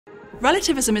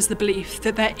Relativism is the belief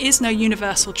that there is no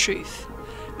universal truth,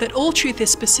 that all truth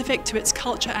is specific to its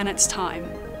culture and its time.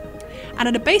 And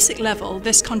at a basic level,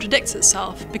 this contradicts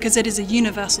itself because it is a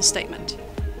universal statement.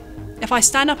 If I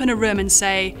stand up in a room and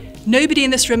say, "Nobody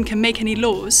in this room can make any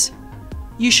laws,"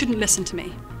 you shouldn't listen to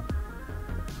me.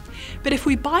 But if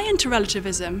we buy into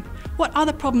relativism, what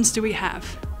other problems do we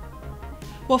have?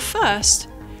 Well, first,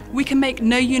 we can make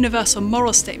no universal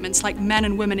moral statements like men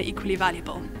and women are equally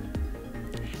valuable.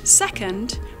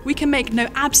 Second, we can make no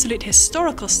absolute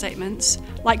historical statements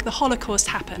like the Holocaust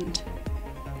happened.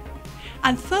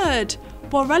 And third,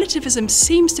 while relativism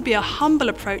seems to be a humble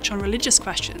approach on religious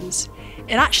questions,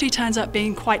 it actually turns out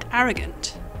being quite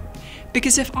arrogant.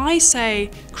 Because if I say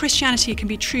Christianity can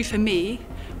be true for me,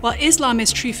 while Islam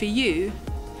is true for you,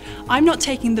 I'm not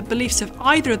taking the beliefs of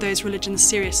either of those religions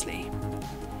seriously.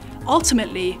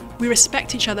 Ultimately, we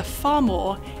respect each other far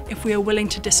more if we are willing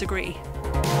to disagree.